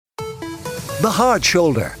The Hard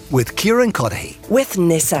Shoulder with Kieran with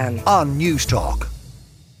Nissan on News Talk.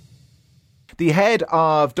 The head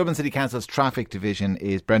of Dublin City Council's traffic division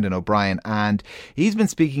is Brendan O'Brien, and he's been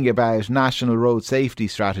speaking about national road safety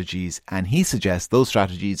strategies, and he suggests those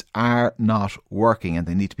strategies are not working and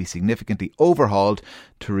they need to be significantly overhauled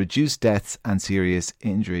to reduce deaths and serious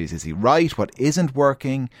injuries. Is he right? What isn't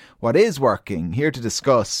working? What is working? Here to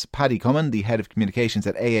discuss, Paddy Comyn, the head of communications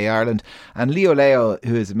at AA Ireland, and Lieghio,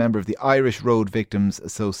 who is a member of the Irish Road Victims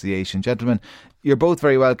Association. Gentlemen, you're both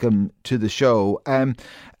very welcome to the show.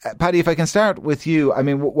 Paddy, if I can start with you, I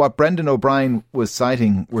mean, what Brendan O'Brien was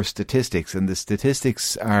citing were statistics, and the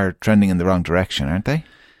statistics are trending in the wrong direction, aren't they?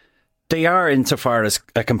 They are, insofar as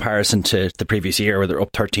a comparison to the previous year, where they're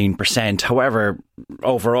up 13%. However,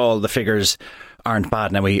 overall, the figures aren't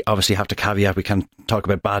bad. Now, we obviously have to caveat, we can't talk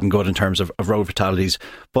about bad and good in terms of road fatalities,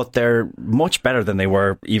 but they're much better than they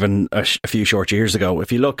were even a few short years ago.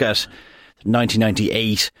 If you look at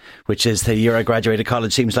 1998, which is the year I graduated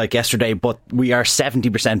college, seems like yesterday, but we are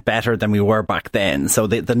 70% better than we were back then. So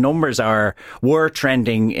the numbers were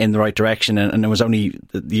trending in the right direction, and it was only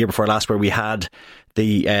the year before last where we had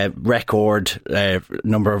the record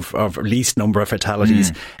least number of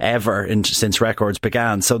fatalities ever since records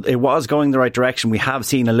began. So it was going the right direction. We have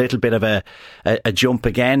seen a little bit of a jump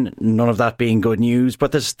again, none of that being good news,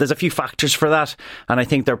 but there's a few factors for that, and I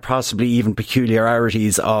think there are possibly even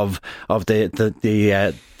peculiarities of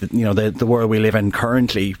the world we live in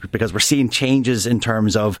currently, because we're seeing changes in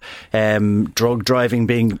terms of drug driving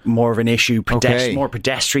being more of an issue, more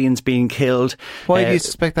pedestrians being killed. Why do you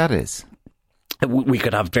suspect that is? We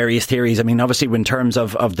could have various theories. I mean, obviously, in terms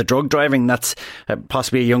of the drug driving, that's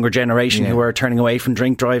possibly a younger generation who are turning away from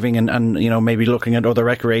drink driving and maybe looking at other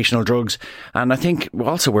recreational drugs. And I think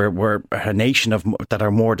also we're a nation that are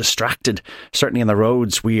more distracted. Certainly on the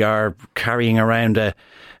roads, we are carrying around a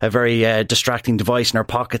very distracting device in our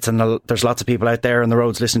pockets, and there's lots of people out there on the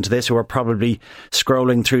roads listening to this who are probably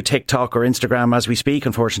scrolling through TikTok or Instagram as we speak,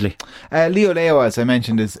 unfortunately. Lieghio, as I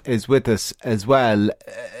mentioned, is with us as well.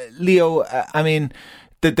 Leo, I mean,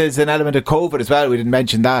 there's an element of COVID as well. We didn't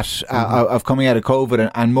mention that, of coming out of COVID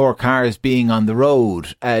and more cars being on the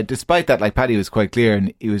road. Despite that, like Paddy was quite clear,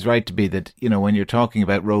 and he was right to be, that, when you're talking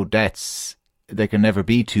about road deaths, there can never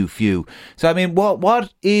be too few. So, I mean,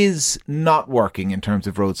 what is not working in terms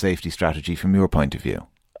of road safety strategy from your point of view?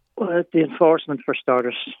 Well, the enforcement, for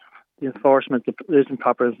starters. There isn't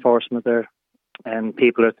proper enforcement there. And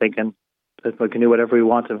people are thinking that we can do whatever we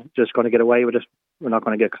want, we're just going to get away with it. We're not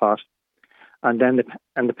going to get caught. And then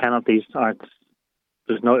the penalties aren't.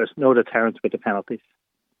 There's no deterrence with the penalties.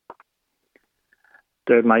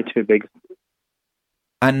 They're too big.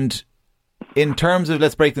 And in terms of,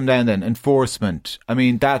 let's break them down then, enforcement, I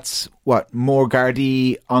mean, that's what, more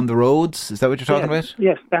Gardaí on the roads? Is that what you're talking about?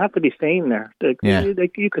 Yes, they have to be seen there.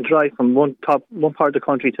 You could drive from one part of the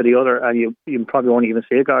country to the other, and you probably won't even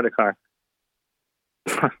see a Garda car.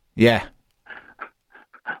 Yeah.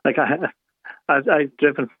 Like I've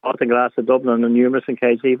driven off the glass of Dublin on numerous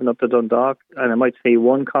occasions, even up to Dundalk, and I might see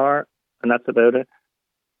one car, and that's about it.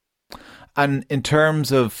 And in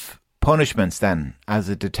terms of punishments then, as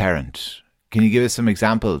a deterrent, can you give us some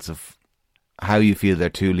examples of how you feel they're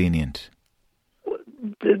too lenient?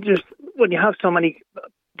 Just when you have so many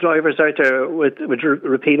drivers out there with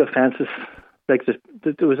repeat offences, like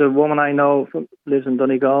there was a woman I know who lives in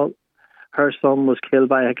Donegal. Her son was killed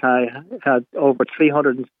by a guy who had over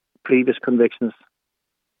 300 previous convictions.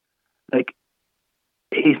 Like,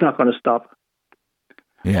 he's not going to stop.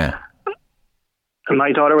 Yeah. And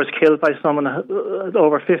my daughter was killed by someone who had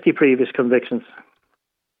over 50 previous convictions.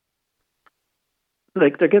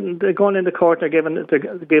 Like, they're going into court. They're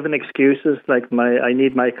giving excuses like I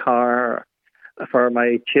need my car for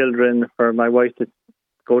my children, for my wife to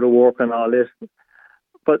go to work and all this.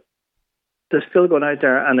 But they're still going out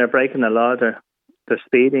there and they're breaking the law. They're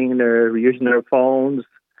speeding. They're using their phones.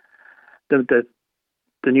 The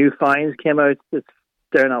new fines came out.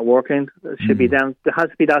 They're not working. It should be down. There has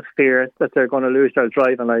to be that fear that they're going to lose their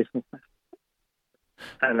driving licence.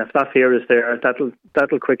 And if that fear is there,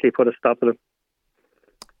 that'll quickly put a stop to it.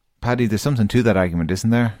 Paddy, there's something to that argument,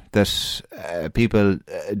 isn't there? That people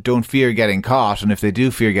don't fear getting caught, and if they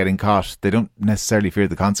do fear getting caught, they don't necessarily fear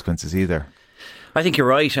the consequences either. I think you're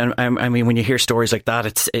right. And I mean, when you hear stories like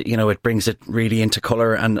that, it brings it really into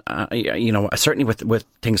colour. And, certainly with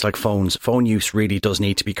things like phones, phone use really does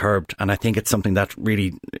need to be curbed. And I think it's something that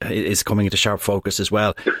really is coming into sharp focus as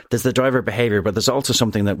well. There's the driver behaviour, but there's also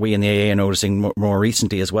something that we in the AA are noticing more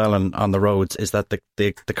recently as well on the roads, is that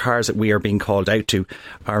the cars that we are being called out to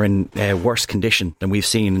are in worse condition than we've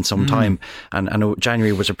seen in some time. And I know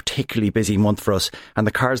January was a particularly busy month for us. And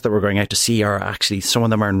the cars that we're going out to see are actually, some of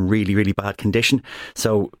them are in really, really bad condition.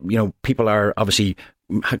 So, people are obviously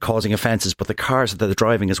causing offences, but the cars that they're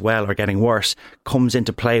driving as well are getting worse. Comes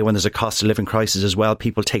into play when there's a cost of living crisis as well.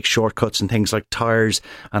 People take shortcuts and things like tyres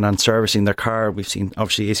and on servicing their car. We've seen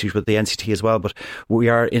obviously issues with the NCT as well, but we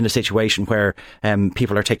are in a situation where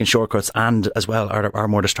people are taking shortcuts and as well are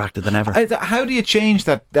more distracted than ever. How do you change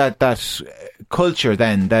that culture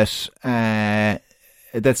then,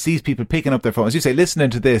 that sees people picking up their phones, as you say, listening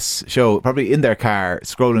to this show, probably in their car,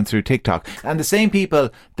 scrolling through TikTok, and the same people,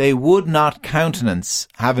 they would not countenance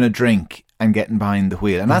having a drink and getting behind the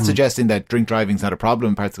wheel. I'm not suggesting that drink driving is not a problem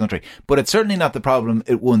in parts of the country, but it's certainly not the problem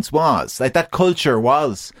it once was. Like, that culture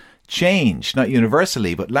was changed, not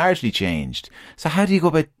universally, but largely changed. So how do you go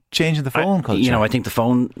about changing the phone culture? I think the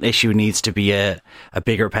phone issue needs to be a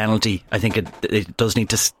bigger penalty. I think it does need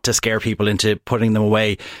to scare people into putting them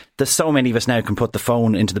away. There's so many of us now can put the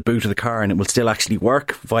phone into the boot of the car and it will still actually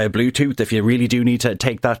work via Bluetooth if you really do need to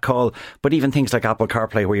take that call. But even things like Apple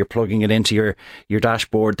CarPlay, where you're plugging it into your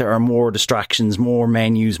dashboard, there are more distractions, more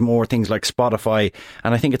menus, more things like Spotify,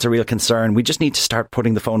 and I think it's a real concern. We just need to start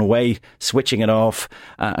putting the phone away, switching it off,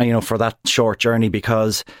 for that short journey,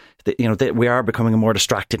 because we are becoming a more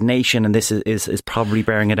distracted nation, and this is probably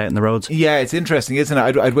bearing it out in the roads. Yeah, it's interesting, isn't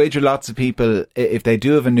it? I'd wager lots of people, if they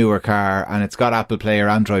do have a newer car and it's got Apple Play or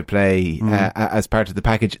Android Play as part of the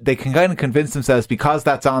package, they can kind of convince themselves, because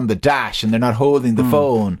that's on the dash and they're not holding the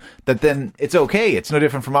phone, that then it's okay. It's no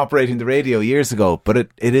different from operating the radio years ago, but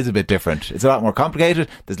it is a bit different. It's a lot more complicated.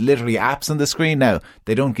 There's literally apps on the screen now.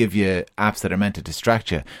 They don't give you apps that are meant to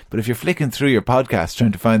distract you. But if you're flicking through your podcast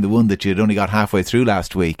trying to find the one that you'd only got halfway through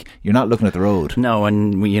last week, you're not looking at the road. No,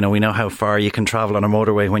 and we know how far you can travel on a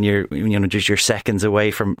motorway when you're just you're seconds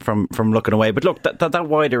away from looking away. But look, that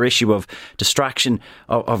wider issue of distraction,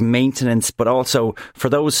 of maintenance, but also for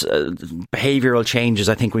those behavioural changes,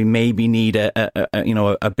 I think we maybe need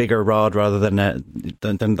a bigger rod rather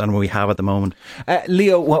than we have at the moment.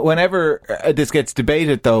 Leo, whenever this gets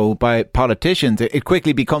debated though by politicians, it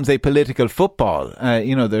quickly becomes a political football.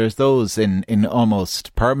 There's those in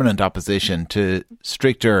almost permanent opposition to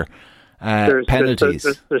stricter penalties.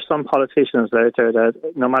 There's some politicians out there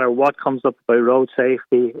that no matter what comes up about road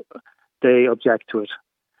safety, they object to it.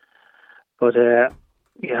 But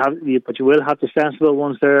you will have the sensible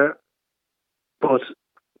ones there. But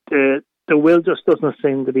the will just doesn't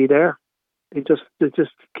seem to be there. They just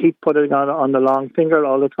keep putting on the long finger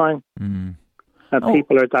all the time, and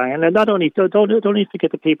people are dying. And don't even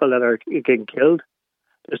forget the people that are getting killed.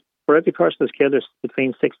 For every person that's killed, there's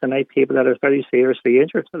between 6 and 8 people that are very seriously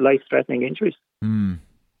injured, life-threatening injuries.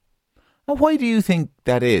 Well, why do you think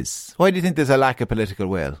that is? Why do you think there's a lack of political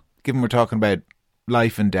will, given we're talking about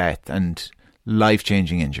life and death and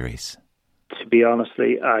life-changing injuries? To be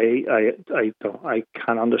honestly, I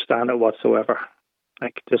can't understand it whatsoever.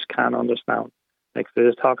 I just can't understand. Like,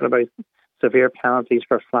 they're talking about severe penalties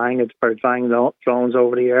for flying drones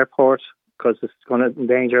over the airport because it's going to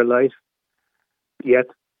endanger life. Yet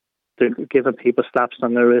they're giving people slaps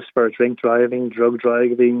on their wrist for drink driving, drug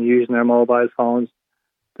driving, using their mobile phones.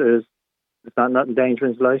 It's not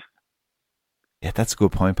endangering life. Yeah, that's a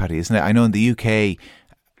good point, Paddy, isn't it? I know in the UK,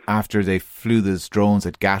 after they flew those drones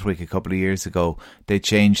at Gatwick a couple of years ago, they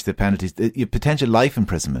changed the penalties. Potential life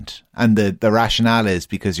imprisonment. And the rationale is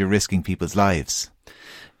because you're risking people's lives.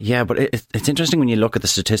 Yeah, but it's interesting when you look at the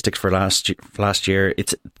statistics for last year.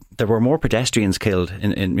 There were more pedestrians killed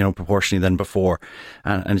in proportionally than before,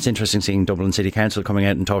 and it's interesting seeing Dublin City Council coming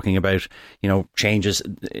out and talking about changes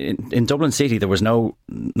in Dublin City. There was no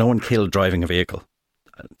one killed driving a vehicle,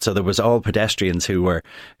 so there was all pedestrians who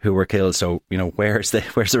were killed. So where's the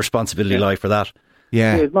responsibility lie for that?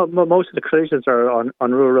 Yeah, most of the collisions are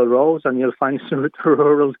on rural roads, and you'll find some of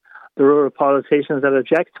the rural politicians that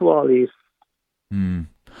object to all these.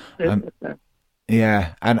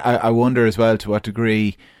 Yeah, and I wonder as well to what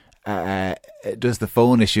degree does the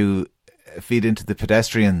phone issue feed into the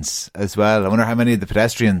pedestrians as well. I wonder how many of the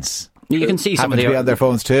pedestrians You can see some happen of to be on their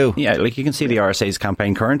phones too. Yeah, like you can see the RSA's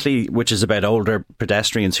campaign currently, which is about older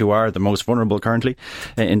pedestrians who are the most vulnerable currently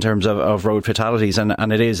in terms of road fatalities, and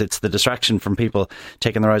it's the distraction from people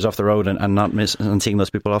taking their eyes off the road and seeing those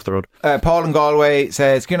people off the road. Paul in Galway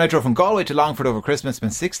says, Kieran, I drove from Galway to Longford over Christmas,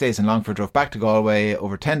 spent 6 days in Longford, drove back to Galway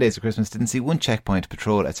over 10 days of Christmas, didn't see one checkpoint,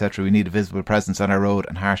 patrol, etc. We need a visible presence on our road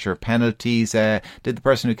and harsher penalties. Did the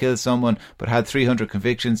person who killed someone but had 300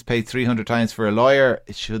 convictions pay 300 times for a lawyer?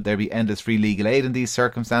 Should there be endless free legal aid in these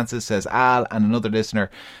circumstances, says Al. And another listener,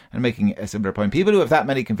 and making a similar point, people who have that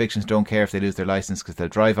many convictions don't care if they lose their licence because they'll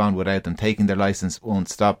drive on without them. Taking their licence won't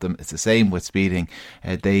stop them. It's the same with speeding.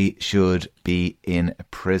 They should be in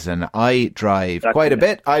prison. I drive quite a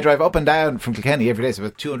bit. I drive up and down from Kilkenny every day. It's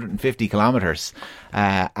about 250 kilometres,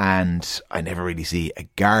 and I never really see a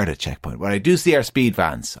guard at checkpoint. What I do see are speed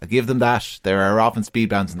vans. I give them that. There are often speed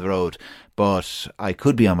vans on the road, but I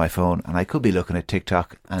could be on my phone and I could be looking at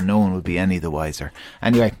TikTok and no one would be any the wiser.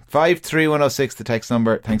 Anyway, 53106 the text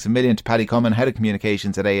number. Thanks a million to Paddy Comyn, Head of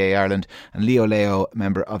Communications at AA Ireland, and Lieghio,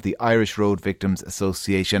 member of the Irish Road Victims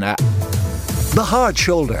Association. The Hard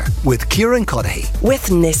Shoulder with Kieran Cuddihy. With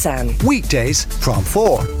Nissan. Weekdays from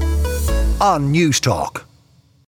 4 on News Talk.